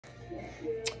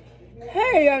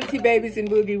Hey, Auntie Babies and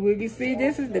Boogie Woogie. See,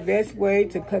 this is the best way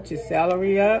to cut your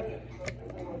celery up.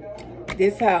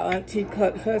 This how Auntie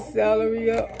cut her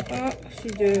celery up. She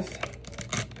just,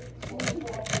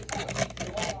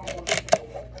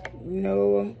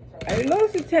 and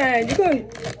most of the time, you're going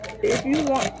to, if you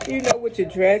want, with your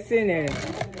dressing and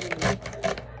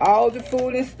all the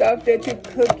food and stuff that you're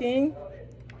cooking,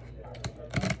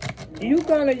 you're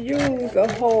going to use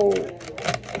a whole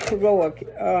row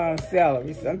of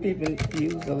celery. Some people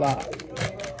use a lot.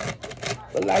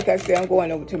 But like I said, I'm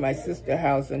going over to my sister's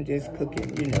house. I'm just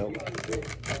cooking,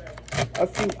 a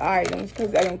few items.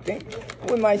 Because I don't think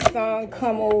when my son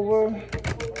come over,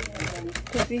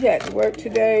 because he had to work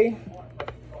today,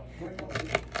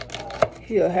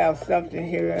 he'll have something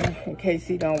here in case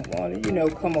he don't want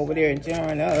to, come over there and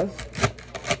join us.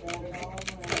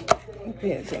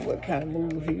 Depends on what kind of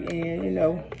mood he in,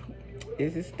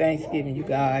 This is Thanksgiving, you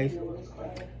guys.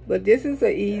 But this is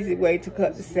an easy way to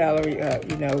cut the celery up,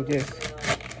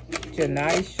 just a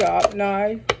nice sharp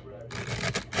knife.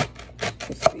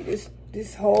 See,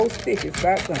 this whole stick is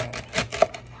back gone.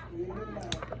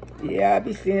 Yeah, I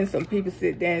be seeing some people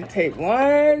sit there and take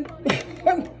one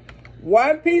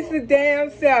piece of damn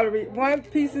celery, one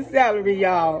piece of celery,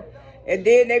 y'all. And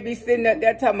then they be sitting up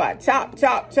there talking about chop,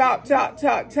 chop, chop, chop,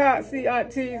 chop, chop. See,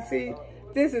 Auntie, see,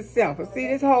 this is simple. See,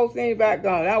 this whole thing back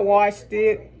gone. I washed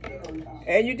it.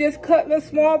 And you just cut little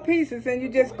small pieces and you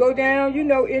just go down, in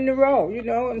the row,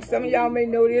 And some of y'all may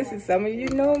know this and some of you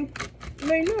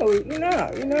may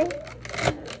know,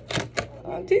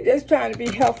 Auntie just trying to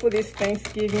be helpful this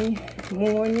Thanksgiving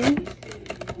morning.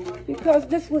 Because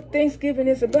this is what Thanksgiving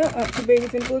is about, Auntie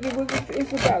Babies and Boogie Woogie.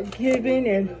 It's about giving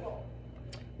and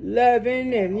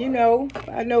loving and,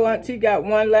 I know Auntie got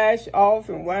one lash off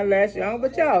and one lash on,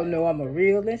 but y'all know I'm a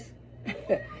realist.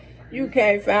 You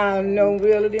can't find no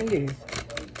realer than this.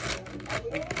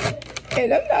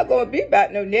 And I'm not going to be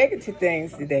about no negative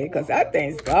things today because I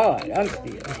thank God I'm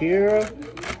still here.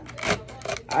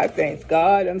 I thank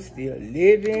God I'm still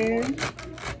living.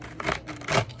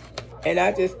 And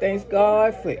I just thank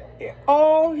God for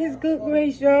all his good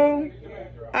grace, y'all.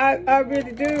 I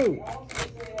really do.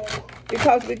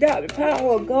 Because without the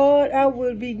power of God, I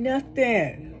would be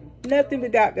nothing. Nothing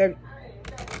without that.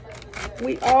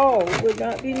 We all would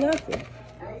not be nothing.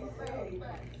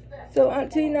 So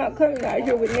Auntie not coming out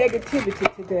here with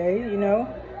negativity today,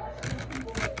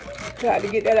 Tried to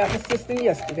get that out of my system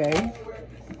yesterday.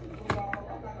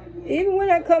 Even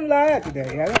when I come live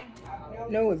today, I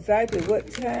don't know exactly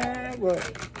what time, but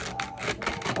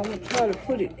I'm going to try to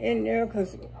put it in there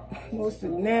because most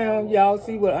of now, y'all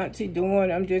see what Auntie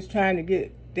doing. I'm just trying to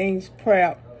get things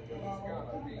prepped.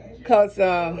 Because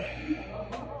I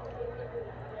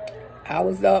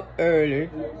was up early.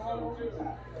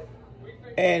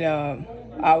 And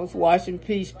I was watching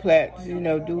Peach Platts,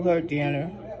 do her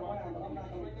dinner.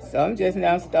 So I'm just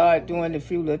now start doing a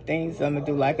few little things I'm going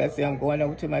to do. Like I said, I'm going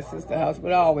over to my sister's house,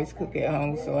 but I always cook at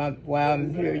home. So while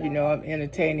I'm here, I'm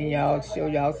entertaining y'all, to show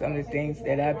y'all some of the things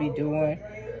that I be doing.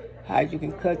 How you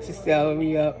can cut your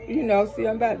celery up. See,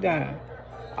 I'm about done.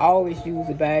 I always use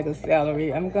a bag of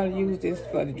celery. I'm going to use this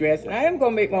for the dressing. I am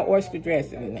going to make my oyster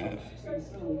dressing now.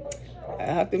 I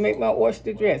have to make my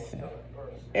oyster dressing.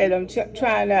 And I'm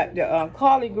trying out the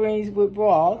collard greens with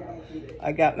broth.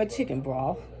 I got my chicken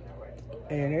broth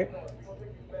in it.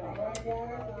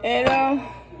 And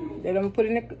then I'm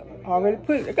putting it,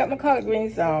 I got my collard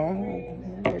greens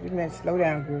on. Wait a minute, slow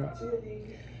down, girl.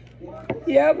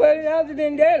 Yeah, but other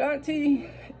than that, Auntie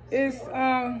is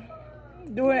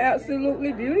doing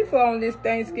absolutely beautiful on this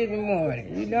Thanksgiving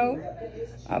morning,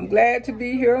 I'm glad to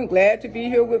be here. I'm glad to be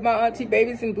here with my Auntie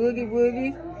Babies and Boogie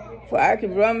Woogie. For I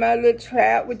can run my little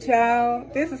trap with y'all.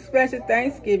 This is special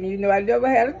Thanksgiving. I never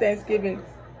had a Thanksgiving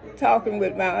talking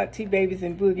with my Auntie Babies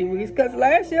and Boogie Woogies. Because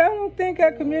last year, I don't think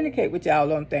I communicate with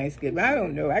y'all on Thanksgiving. I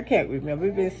don't know. I can't remember.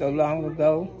 It's been so long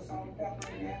ago.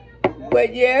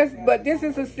 But yes, but this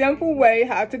is a simple way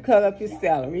how to cut up your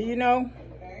celery, You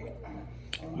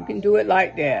can do it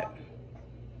like that.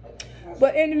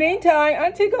 But in the meantime,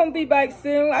 Auntie gonna be back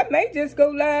soon. I may just go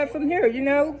live from here,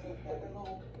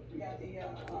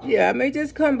 Yeah, I may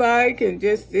just come back and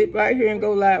just sit right here and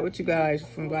go live with you guys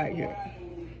from right here.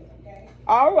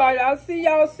 All right, I'll see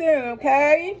y'all soon,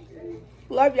 okay?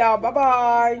 Love y'all.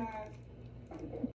 Bye-bye.